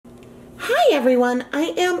Hey everyone,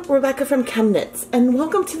 I am Rebecca from ChemKnits, and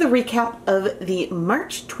welcome to the recap of the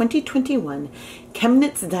March 2021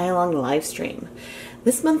 ChemKnits Dye-Along live stream.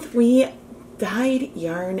 This month we dyed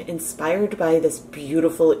yarn inspired by this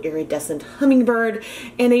beautiful iridescent hummingbird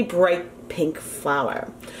and a bright pink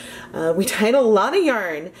flower. We dyed a lot of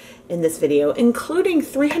yarn in this video, including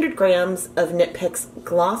 300 grams of Knit Picks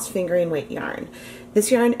gloss fingering weight yarn.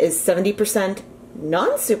 This yarn is 70%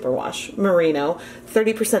 non-superwash merino,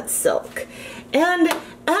 30% silk. And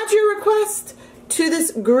at your request to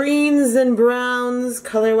this greens and browns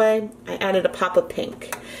colorway, I added a pop of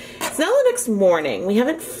pink. It's now the next morning. We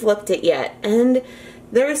haven't flipped it yet, and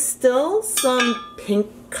there's still some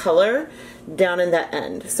pink color down in that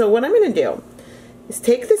end. So what I'm going to do is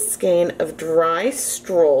take this skein of dry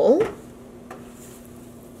stroll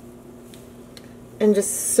and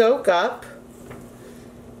just soak up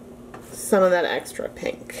some of that extra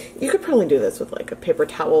pink. You could probably do this with like a paper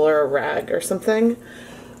towel or a rag or something,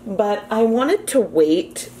 but I wanted to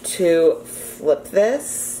wait to flip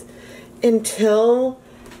this until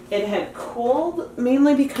it had cooled,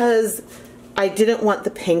 mainly because I didn't want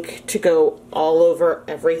the pink to go all over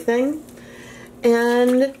everything.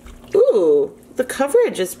 And ooh, the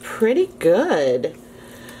coverage is pretty good.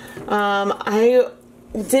 I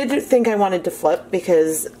did think I wanted to flip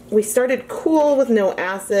because we started cool with no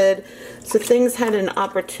acid, so things had an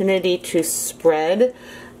opportunity to spread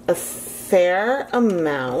a fair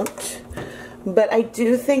amount, but I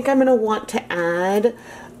do think I'm going to want to add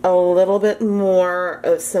a little bit more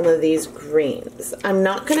of some of these greens. I'm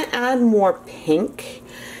not going to add more pink,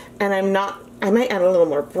 and I might add a little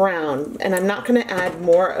more brown, and I'm not going to add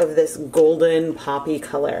more of this golden poppy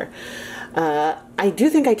color. I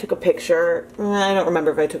do think I took a picture. I don't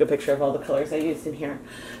remember if I took a picture of all the colors I used in here.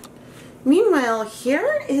 Meanwhile,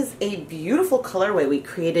 here is a beautiful colorway we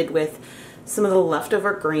created with some of the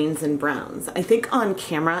leftover greens and browns. I think on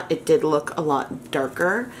camera it did look a lot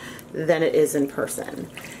darker than it is in person.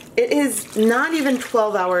 It is not even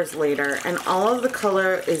 12 hours later, and all of the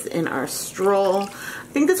color is in our stroll.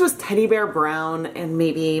 I think this was teddy bear brown and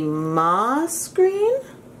maybe moss green?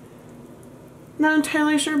 Not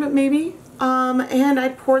entirely sure, but maybe. And I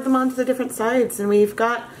poured them onto the different sides, and we've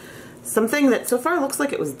got something that so far looks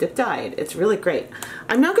like it was dip dyed. It's really great.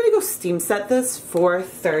 I'm now going to go steam set this for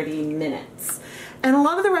 30 minutes. And a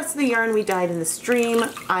lot of the rest of the yarn we dyed in the stream,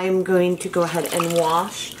 I'm going to go ahead and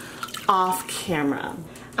wash off camera.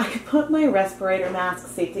 I put my respirator mask,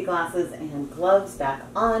 safety glasses, and gloves back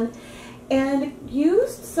on, and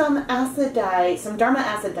used some acid dye, some Dharma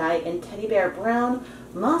acid dye in teddy bear brown,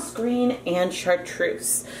 moss green, and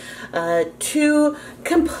chartreuse to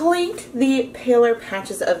complete the paler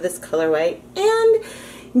patches of this colorway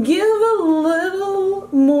and give a little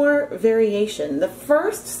more variation. The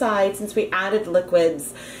first side, since we added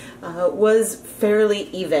liquids, was fairly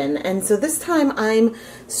even, and so this time I'm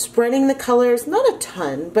spreading the colors, not a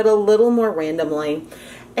ton, but a little more randomly.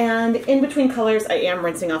 And in between colors, I am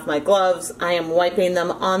rinsing off my gloves. I am wiping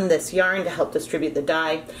them on this yarn to help distribute the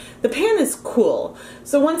dye. The pan is cool,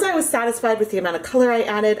 so once I was satisfied with the amount of color I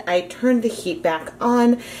added, I turned the heat back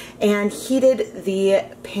on and heated the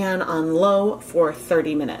pan on low for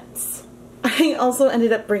 30 minutes. I also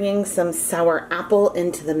ended up bringing some sour apple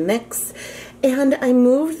into the mix, and I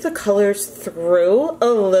moved the colors through a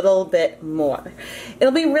little bit more.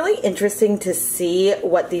 It'll be really interesting to see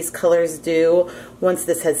what these colors do once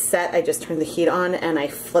this has set. I just turn the heat on and I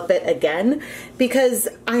flip it again, because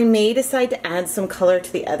I may decide to add some color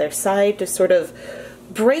to the other side to sort of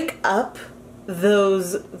break up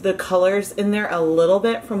the colors in there a little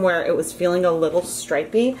bit from where it was feeling a little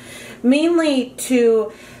stripy, mainly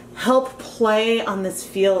to help play on this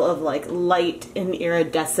feel of like light and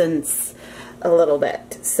iridescence a little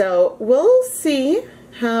bit. So we'll see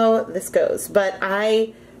how this goes, but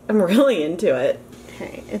I am really into it.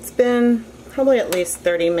 Okay, it's been probably at least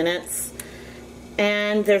 30 minutes,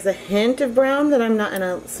 and there's a hint of brown that I'm not,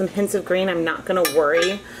 and some hints of green I'm not going to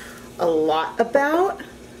worry a lot about,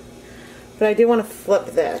 but I do want to flip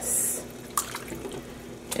this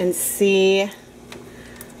and see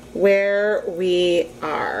where we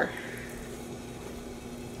are.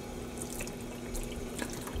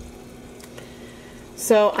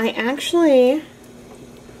 So I actually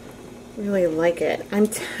really like it. I'm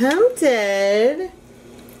tempted.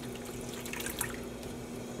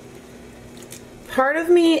 Part of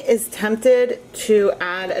me is tempted to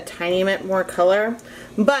add a tiny bit more color,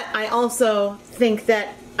 but I also think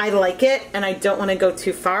that I like it and I don't want to go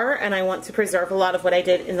too far, and I want to preserve a lot of what I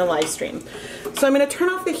did in the live stream. So I'm going to turn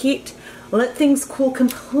off the heat, let things cool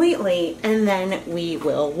completely, and then we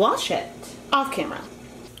will wash it off camera.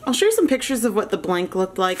 I'll show you some pictures of what the blank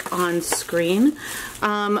looked like on screen,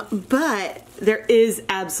 but there is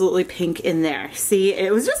absolutely pink in there. See,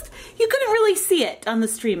 it was just, you couldn't really see it on the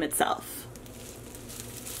stream itself.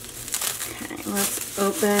 Okay, let's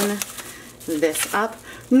open this up.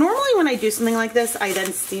 Normally when I do something like this, I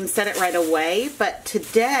then steam set it right away, but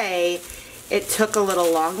today it took a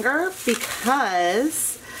little longer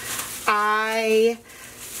because I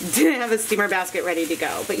didn't have a steamer basket ready to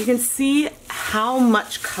go. But you can see how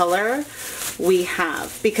much color we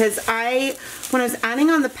have, because when I was adding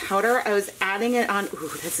on the powder, I was adding it on, ooh,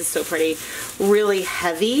 this is so pretty, really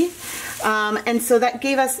heavy. And so that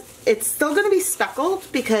gave us, it's still going to be speckled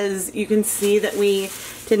because you can see that we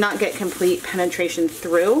did not get complete penetration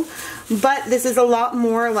through, but this is a lot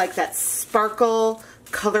more like that sparkle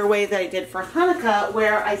colorway that I did for Hanukkah,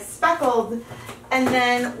 where I speckled and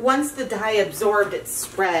then once the dye absorbed, it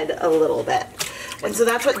spread a little bit. And so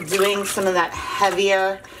that's what doing some of that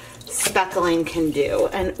heavier speckling can do.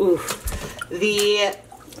 And ooh, what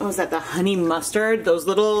was that, the honey mustard, those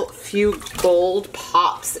little few gold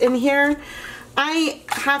pops in here. I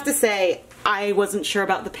have to say, I wasn't sure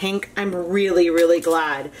about the pink. I'm really, really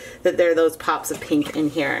glad that there are those pops of pink in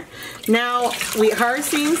here. Now, we are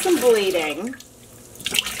seeing some bleeding.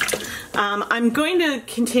 I'm going to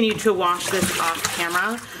continue to wash this off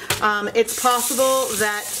camera. It's possible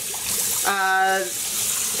that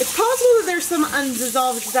there's some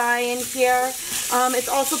undissolved dye in here. It's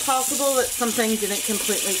also possible that something didn't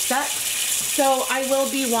completely set. So I will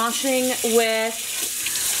be washing with,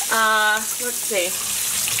 let's see,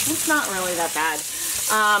 it's not really that bad.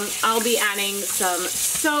 I'll be adding some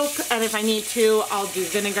soap, and if I need to, I'll do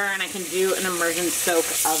vinegar, and I can do an immersion soak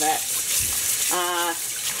of it.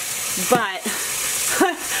 But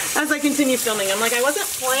as I continue filming, I'm like, I wasn't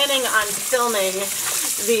planning on filming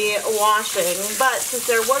the washing, but since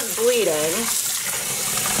there was bleeding,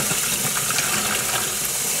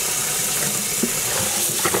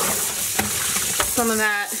 some of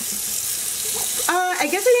that, I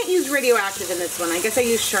guess I didn't use radioactive in this one. I guess I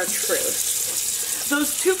used chartreuse.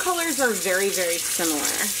 Those two colors are very, very similar.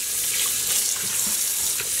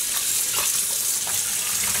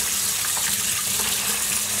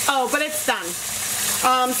 Oh, but it's done.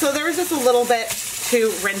 So there was just a little bit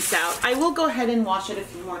to rinse out. I will go ahead and wash it a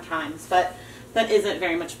few more times, but that isn't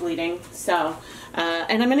very much bleeding. So,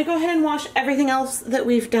 and I'm gonna go ahead and wash everything else that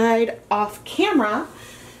we've dyed off camera.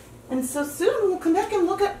 And so soon we'll come back and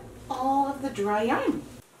look at all of the dry yarn.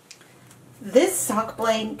 This sock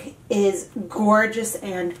blank is gorgeous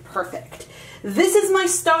and perfect. This is my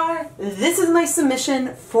star. This is my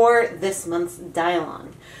submission for this month's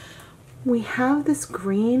dye-along. We have this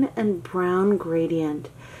green and brown gradient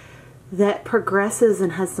that progresses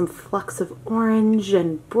and has some flecks of orange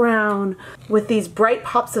and brown with these bright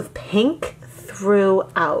pops of pink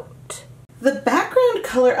throughout. The background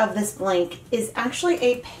color of this blank is actually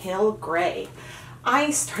a pale gray.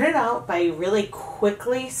 I started out by really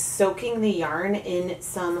quickly soaking the yarn in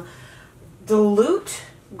some dilute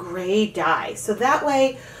gray dye. So that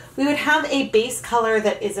way we would have a base color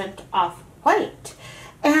that isn't off-white.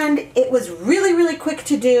 And it was really, really quick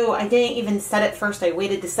to do. I didn't even set it first. I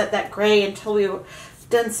waited to set that gray until we were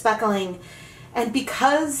done speckling. And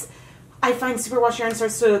because I find superwash yarn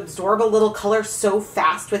starts to absorb a little color so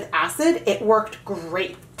fast with acid, it worked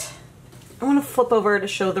great. I want to flip over to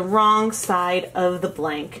show the wrong side of the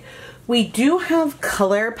blank. We do have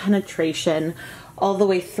color penetration all the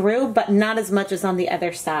way through, but not as much as on the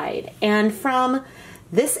other side. And from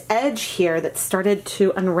this edge here that started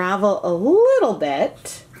to unravel a little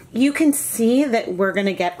bit, you can see that we're going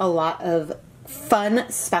to get a lot of fun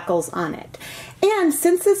speckles on it. And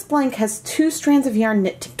since this blank has two strands of yarn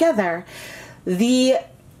knit together, the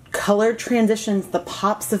color transitions, the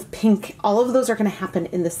pops of pink, all of those are going to happen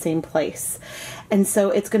in the same place. And so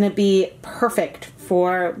it's going to be perfect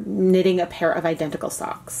for knitting a pair of identical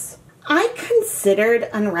socks. I considered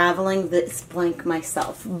unraveling this blank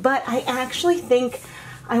myself, but I actually think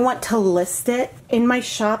I want to list it in my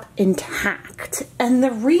shop intact. And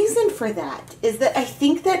the reason for that is that I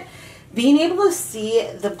think that being able to see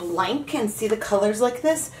the blank and see the colors like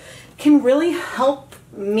this can really help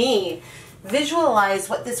me visualize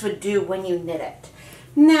what this would do when you knit it.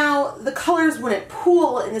 Now, the colors wouldn't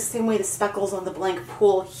pool in the same way the speckles on the blank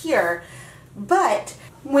pool here, but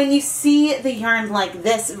when you see the yarn like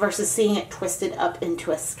this versus seeing it twisted up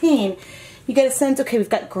into a skein, you get a sense, okay, we've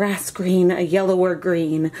got grass green, a yellower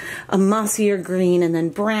green, a mossier green, and then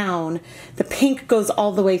brown. The pink goes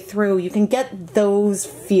all the way through. You can get those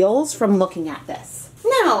feels from looking at this.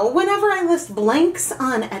 Now, whenever I list blanks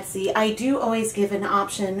on Etsy, I do always give an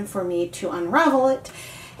option for me to unravel it.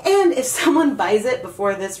 And if someone buys it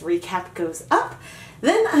before this recap goes up,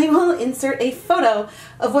 then I will insert a photo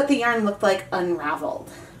of what the yarn looked like unraveled.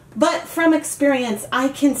 But from experience, I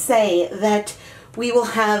can say that we will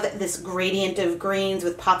have this gradient of greens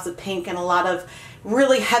with pops of pink and a lot of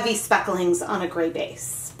really heavy specklings on a gray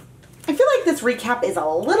base. I feel like this recap is a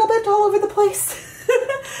little bit all over the place.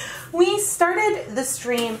 We started the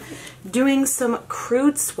stream doing some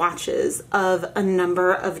crude swatches of a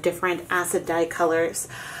number of different acid dye colors.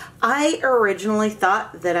 I originally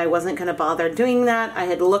thought that I wasn't going to bother doing that. I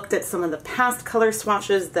had looked at some of the past color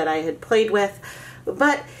swatches that I had played with,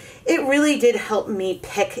 but it really did help me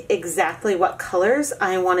pick exactly what colors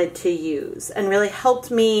I wanted to use and really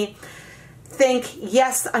helped me think,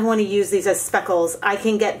 yes, I want to use these as speckles. I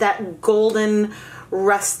can get that golden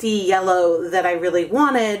rusty yellow that I really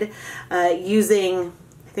wanted using,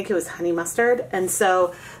 I think it was honey mustard. And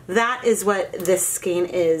so that is what this skein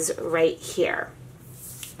is right here.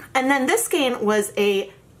 And then this skein was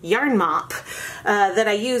a yarn mop that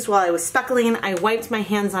I used while I was speckling. I wiped my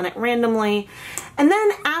hands on it randomly. And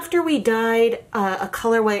then after we dyed a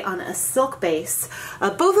colorway on a silk base,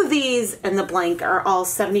 both of these and the blank are all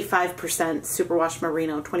 75% superwash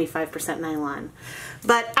merino, 25% nylon.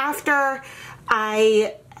 But after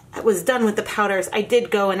I was done with the powders, I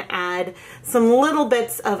did go and add some little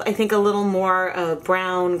bits of, I think, a little more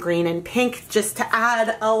brown, green, and pink, just to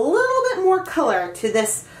add a little bit more color to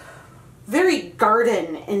this very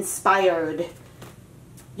garden-inspired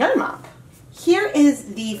yarn mop. Here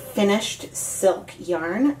is the finished silk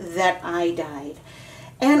yarn that I dyed.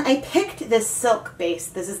 And I picked this silk base.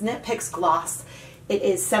 This is Knit Picks Gloss. It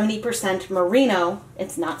is 70% merino.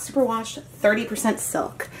 It's not superwash, 30%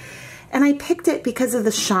 silk. And I picked it because of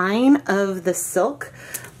the shine of the silk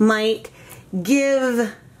might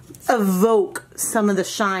evoke some of the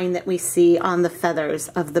shine that we see on the feathers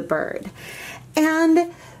of the bird.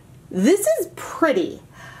 And this is pretty.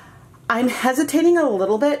 I'm hesitating a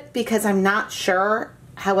little bit because I'm not sure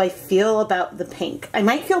how I feel about the pink. I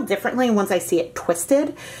might feel differently once I see it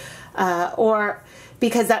twisted, or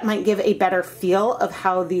because that might give a better feel of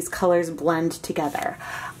how these colors blend together.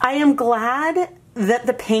 I am glad that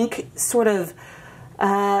the pink sort of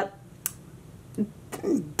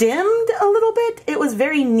dimmed a little bit. It was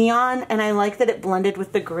very neon, and I like that it blended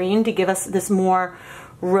with the green to give us this more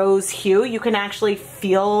rose hue. You can actually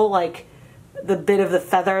feel like the bit of the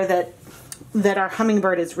feather that our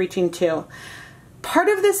hummingbird is reaching to. Part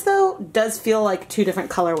of this, though, does feel like two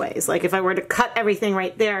different colorways. Like if I were to cut everything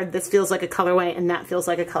right there, this feels like a colorway and that feels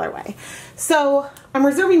like a colorway. So I'm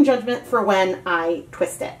reserving judgment for when I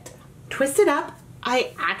twist it. Twist it up,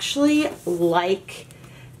 I actually like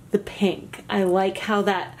the pink. I like how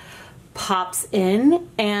that pops in,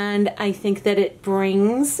 and I think that it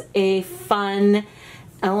brings a fun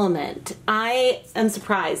element. I am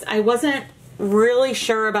surprised. I wasn't really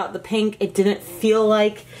sure about the pink. It didn't feel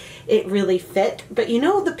like it really fit, but you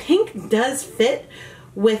know, the pink does fit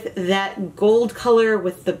with that gold color,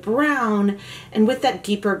 with the brown, and with that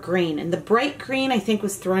deeper green. And the bright green, I think,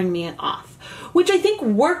 was throwing me off, which I think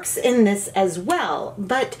works in this as well.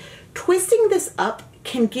 But twisting this up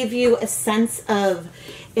can give you a sense of,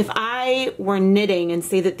 if I were knitting and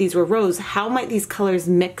say that these were rose, how might these colors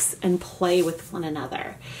mix and play with one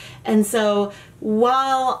another? And so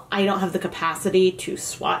while I don't have the capacity to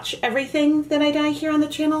swatch everything that I dye here on the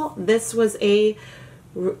channel, this was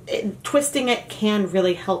twisting it can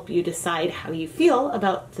really help you decide how you feel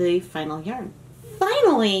about the final yarn.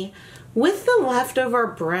 Finally, with the leftover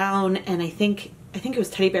brown, and I think it was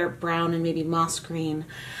teddy bear brown and maybe moss green,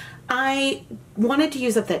 I wanted to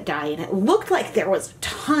use up that dye, and it looked like there was a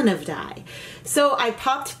ton of dye. So I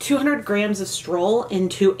popped 200 grams of Stroll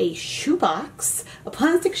into a shoebox, a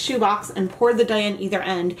plastic shoebox, and poured the dye in either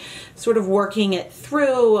end, sort of working it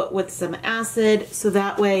through with some acid so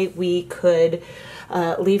that way we could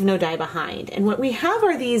leave no dye behind. And what we have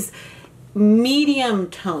are these medium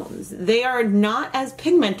tones. They are not as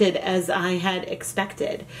pigmented as I had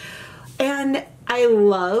expected. And I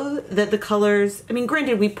love that the colors, I mean,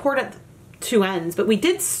 granted, we poured at two ends, but we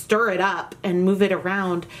did stir it up and move it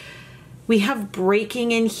around. We have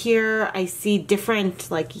breaking in here. I see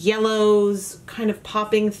different like yellows kind of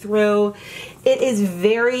popping through. It is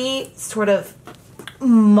very sort of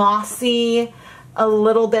mossy, a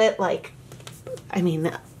little bit like, I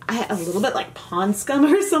mean, a little bit like pond scum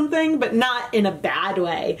or something, but not in a bad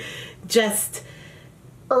way, just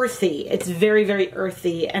earthy. It's very, very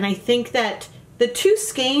earthy. And I think that the two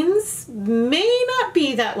skeins may not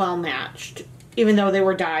be that well matched, even though they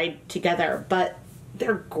were dyed together, but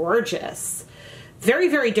they're gorgeous. Very,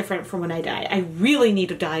 very different from when I dye. I really need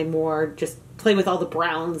to dye more just play with all the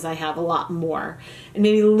browns I have a lot more, and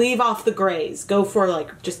maybe leave off the grays. Go for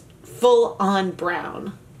like just full on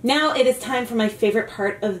brown. Now it is time for my favorite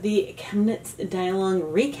part of the ChemKnits dye-along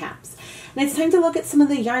recaps. And it's time to look at some of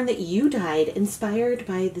the yarn that you dyed inspired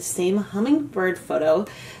by the same hummingbird photo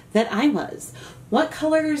that I was. What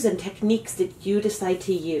colors and techniques did you decide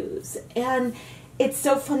to use? And it's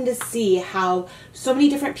so fun to see how so many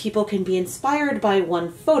different people can be inspired by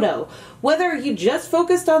one photo. Whether you just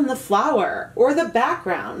focused on the flower or the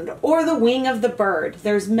background or the wing of the bird,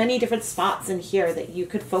 there's many different spots in here that you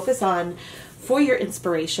could focus on for your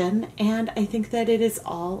inspiration, and I think that it is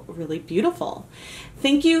all really beautiful.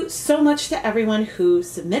 Thank you so much to everyone who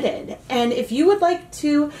submitted, and if you would like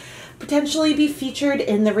to potentially be featured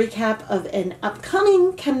in the recap of an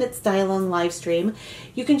upcoming ChemKnits dye-along live stream,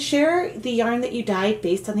 you can share the yarn that you dyed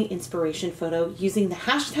based on the inspiration photo using the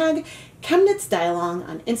hashtag ChemKnits dye-along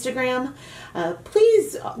on Instagram.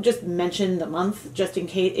 Please just mention the month, just in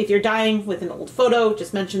case. If you're dyeing with an old photo,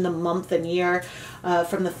 just mention the month and year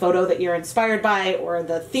from the photo that you're inspired by or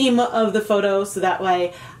the theme of the photo, so that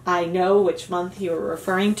way I know which month you were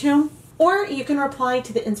referring to. Or you can reply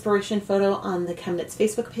to the inspiration photo on the ChemKnits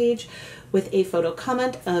Facebook page with a photo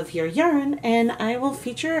comment of your yarn, and I will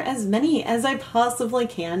feature as many as I possibly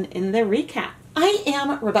can in the recap. I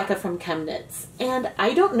am Rebecca from ChemKnits, and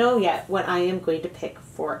I don't know yet what I am going to pick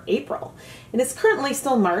for April. And it's currently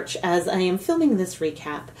still March as I am filming this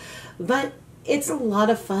recap, but it's a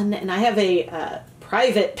lot of fun, and I have a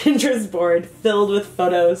private Pinterest board filled with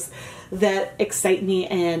photos that excite me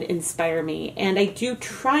and inspire me. And I do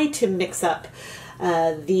try to mix up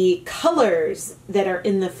the colors that are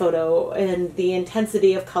in the photo and the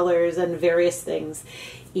intensity of colors and various things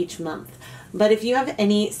each month. But if you have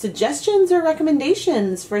any suggestions or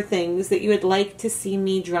recommendations for things that you would like to see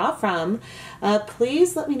me draw from,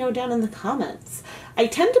 please let me know down in the comments. I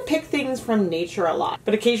tend to pick things from nature a lot,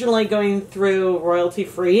 but occasionally going through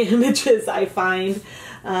royalty-free images, I find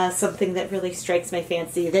something that really strikes my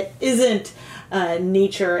fancy that isn't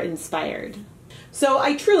nature-inspired. So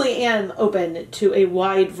I truly am open to a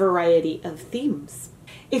wide variety of themes.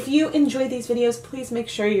 If you enjoy these videos, please make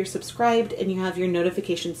sure you're subscribed and you have your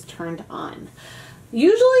notifications turned on.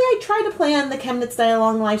 Usually I try to plan the ChemKnits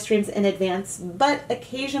dye-along live streams in advance, but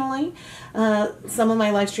occasionally some of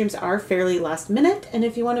my live streams are fairly last minute, and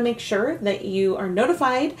if you want to make sure that you are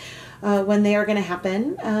notified when they are going to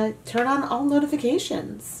happen, turn on all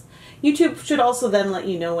notifications. YouTube should also then let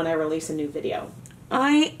you know when I release a new video.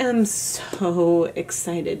 I am so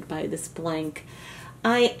excited by this blank.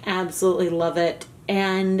 I absolutely love it,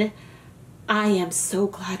 and I am so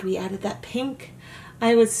glad we added that pink.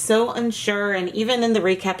 I was so unsure, and even in the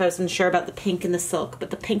recap I was unsure about the pink in the silk, but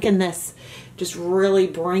the pink in this just really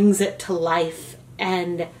brings it to life,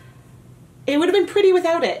 and it would have been pretty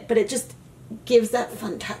without it, but it just gives that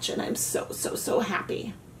fun touch, and I'm so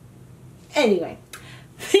happy. Anyway,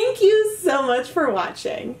 thank you so much for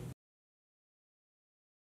watching.